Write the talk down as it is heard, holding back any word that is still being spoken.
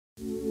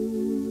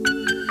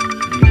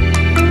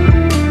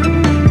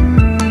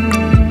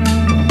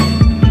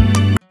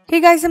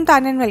Guys, I'm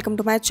Tanya and welcome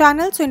to my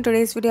channel. So in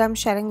today's video I'm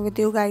sharing with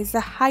you guys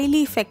a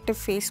highly effective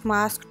face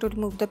mask to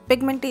remove the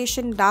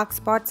pigmentation, dark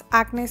spots,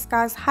 acne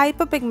scars,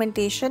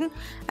 hyperpigmentation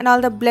and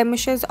all the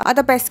blemishes or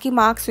the pesky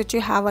marks which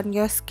you have on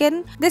your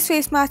skin. This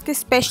face mask is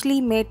specially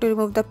made to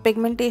remove the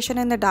pigmentation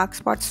and the dark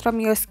spots from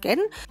your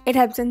skin. It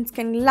helps in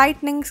skin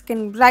lightening,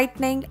 skin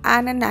brightening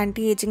and an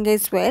anti-aging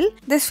as well.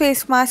 This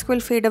face mask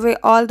will fade away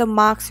all the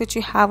marks which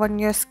you have on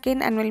your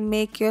skin and will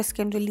make your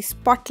skin really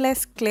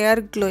spotless,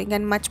 clear, glowing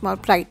and much more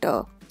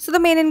brighter. So the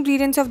main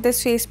ingredients of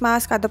this face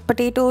mask are the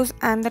potatoes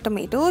and the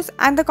tomatoes,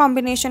 and the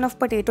combination of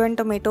potato and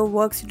tomato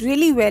works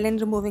really well in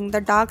removing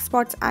the dark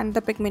spots and the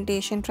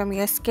pigmentation from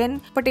your skin.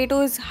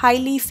 Potato is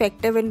highly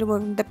effective in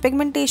removing the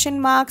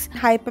pigmentation marks,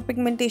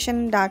 hyperpigmentation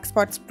and dark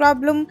spots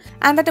problem,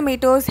 and the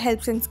tomatoes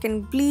helps in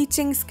skin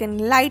bleaching,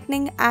 skin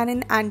lightening and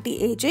in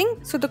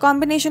anti-aging. So the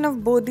combination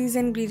of both these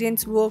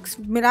ingredients works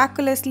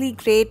miraculously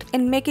great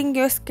in making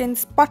your skin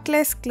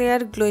spotless, clear,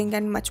 glowing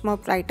and much more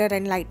brighter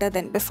and lighter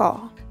than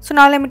before. So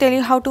now let me tell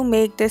you how to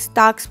make this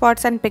dark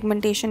spots and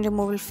pigmentation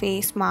removal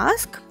face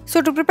mask.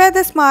 So to prepare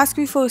this mask,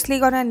 we firstly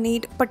gonna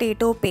need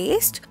potato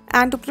paste,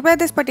 and to prepare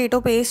this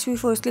potato paste we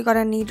firstly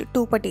gonna need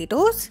 2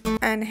 potatoes,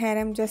 and here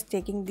I'm just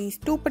taking these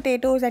 2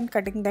 potatoes and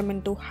cutting them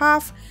into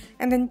half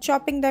and then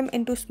chopping them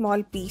into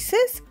small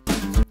pieces,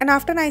 and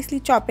after nicely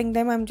chopping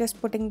them I'm just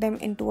putting them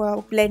into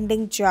a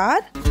blending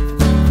jar.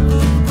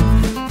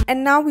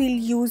 And now we'll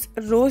use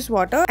rose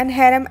water, and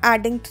here I'm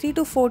adding 3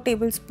 to 4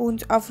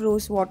 tablespoons of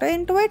rose water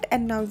into it,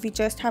 and now we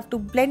just have to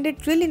blend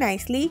it really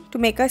nicely to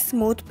make a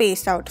smooth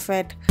paste out of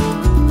it.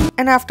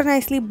 And after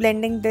nicely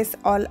blending this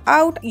all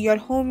out, your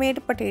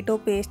homemade potato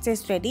paste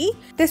is ready.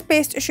 This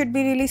paste should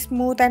be really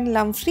smooth and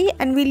lump free,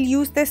 and we'll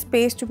use this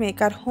paste to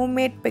make our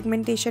homemade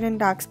pigmentation and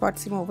dark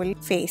spots removal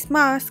face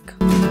mask.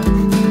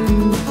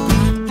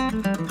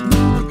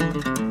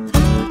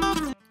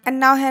 And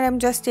now here I'm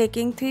just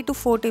taking 3 to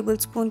 4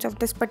 tablespoons of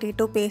this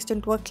potato paste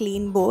into a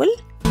clean bowl.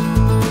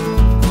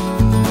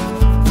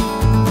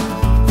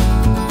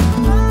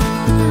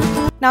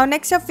 Now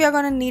next up we are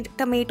going to need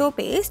tomato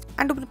paste,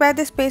 and to prepare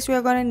this paste we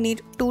are going to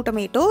need 2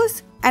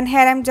 tomatoes, and here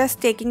I'm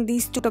just taking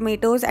these 2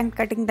 tomatoes and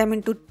cutting them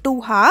into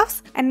 2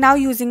 halves, and now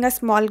using a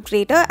small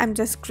grater I'm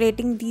just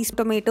grating these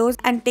tomatoes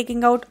and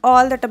taking out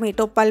all the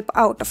tomato pulp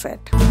out of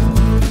it.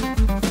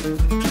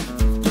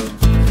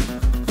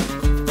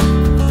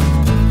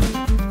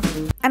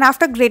 And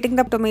after grating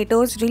the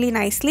tomatoes really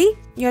nicely,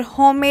 your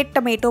homemade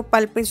tomato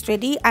pulp is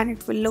ready, and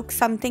it will look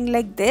something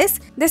like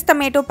this. This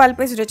tomato pulp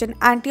is rich in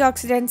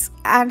antioxidants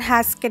and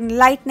has skin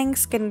lightening,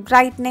 skin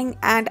brightening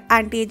and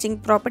anti-aging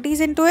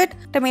properties into it.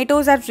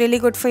 Tomatoes are really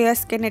good for your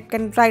skin. It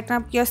can brighten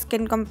up your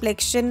skin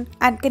complexion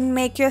and can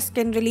make your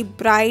skin really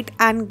bright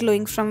and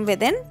glowing from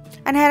within.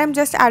 And here I'm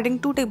just adding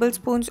 2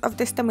 tablespoons of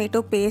this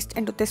tomato paste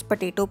into this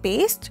potato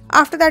paste.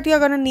 After that you're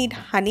gonna need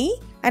honey,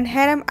 and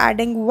here I'm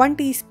adding 1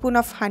 teaspoon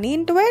of honey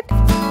into it.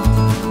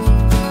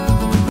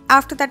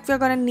 After that we are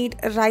gonna need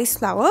rice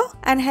flour,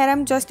 and here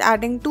I'm just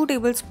adding 2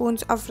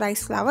 tablespoons of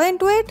rice flour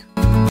into it.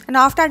 And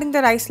after adding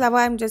the rice flour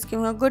I'm just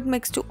giving a good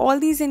mix to all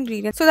these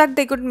ingredients so that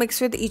they could mix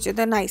with each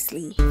other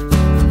nicely.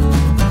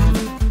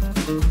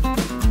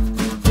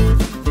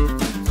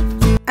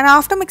 And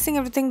after mixing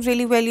everything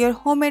really well, your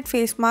homemade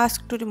face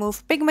mask to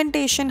remove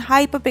pigmentation,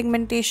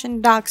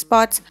 hyperpigmentation, dark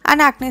spots and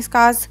acne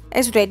scars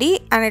is ready,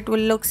 and it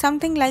will look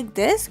something like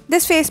this.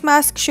 This face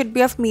mask should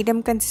be of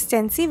medium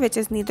consistency, which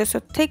is neither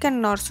so thick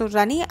and nor so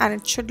runny, and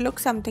it should look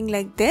something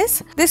like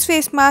this. This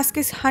face mask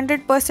is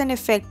 100%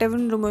 effective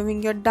in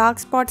removing your dark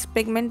spots,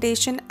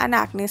 pigmentation and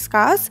acne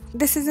scars.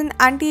 This is an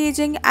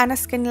anti-aging and a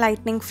skin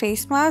lightening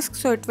face mask,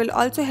 so it will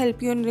also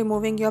help you in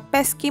removing your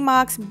pesky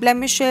marks,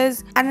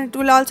 blemishes, and it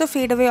will also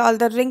fade away all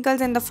the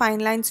wrinkles and the fine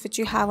lines which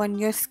you have on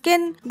your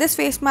skin. This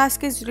face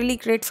mask is really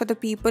great for the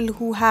people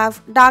who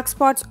have dark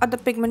spots or the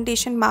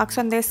pigmentation marks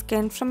on their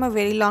skin from a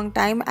very long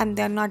time and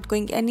they are not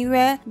going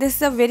anywhere. This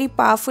is a very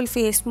powerful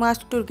face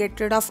mask to get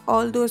rid of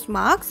all those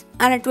marks,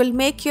 and it will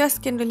make your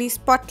skin really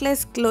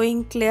spotless,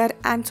 glowing, clear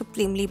and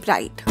supremely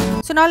bright.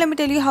 So now let me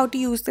tell you how to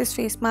use this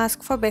face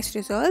mask for best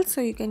results.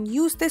 So you can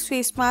use this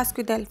face mask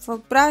with the help of a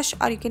brush,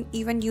 or you can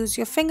even use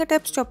your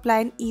fingertips to apply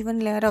an even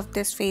layer of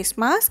this face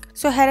mask.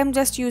 So here I'm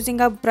just using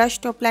a brush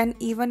to apply an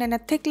even and a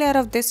thick layer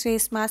of this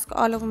face mask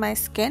all over my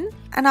skin.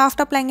 And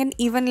after applying an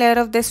even layer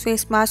of this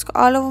face mask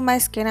all over my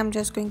skin, I'm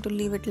just going to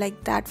leave it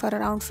like that for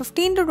around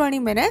 15 to 20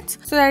 minutes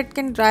so that it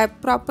can dry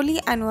up properly.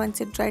 And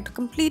once it dried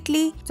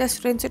completely,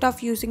 just rinse it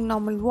off using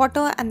normal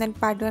water and then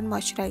pat and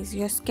moisturize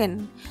your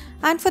skin.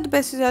 And for the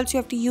best results, you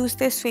have to use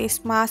this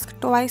face mask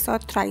twice or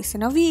thrice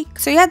in a week.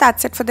 So yeah,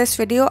 that's it for this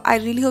video. I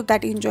really hope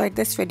that you enjoyed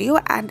this video,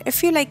 and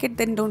if you like it,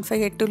 then don't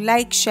forget to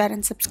like, share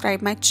and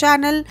subscribe my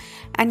channel.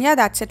 And yeah,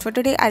 that's it for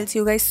today. I'll see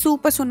you guys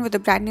super soon with a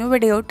brand new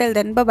video. Till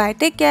then, bye bye,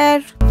 take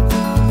care.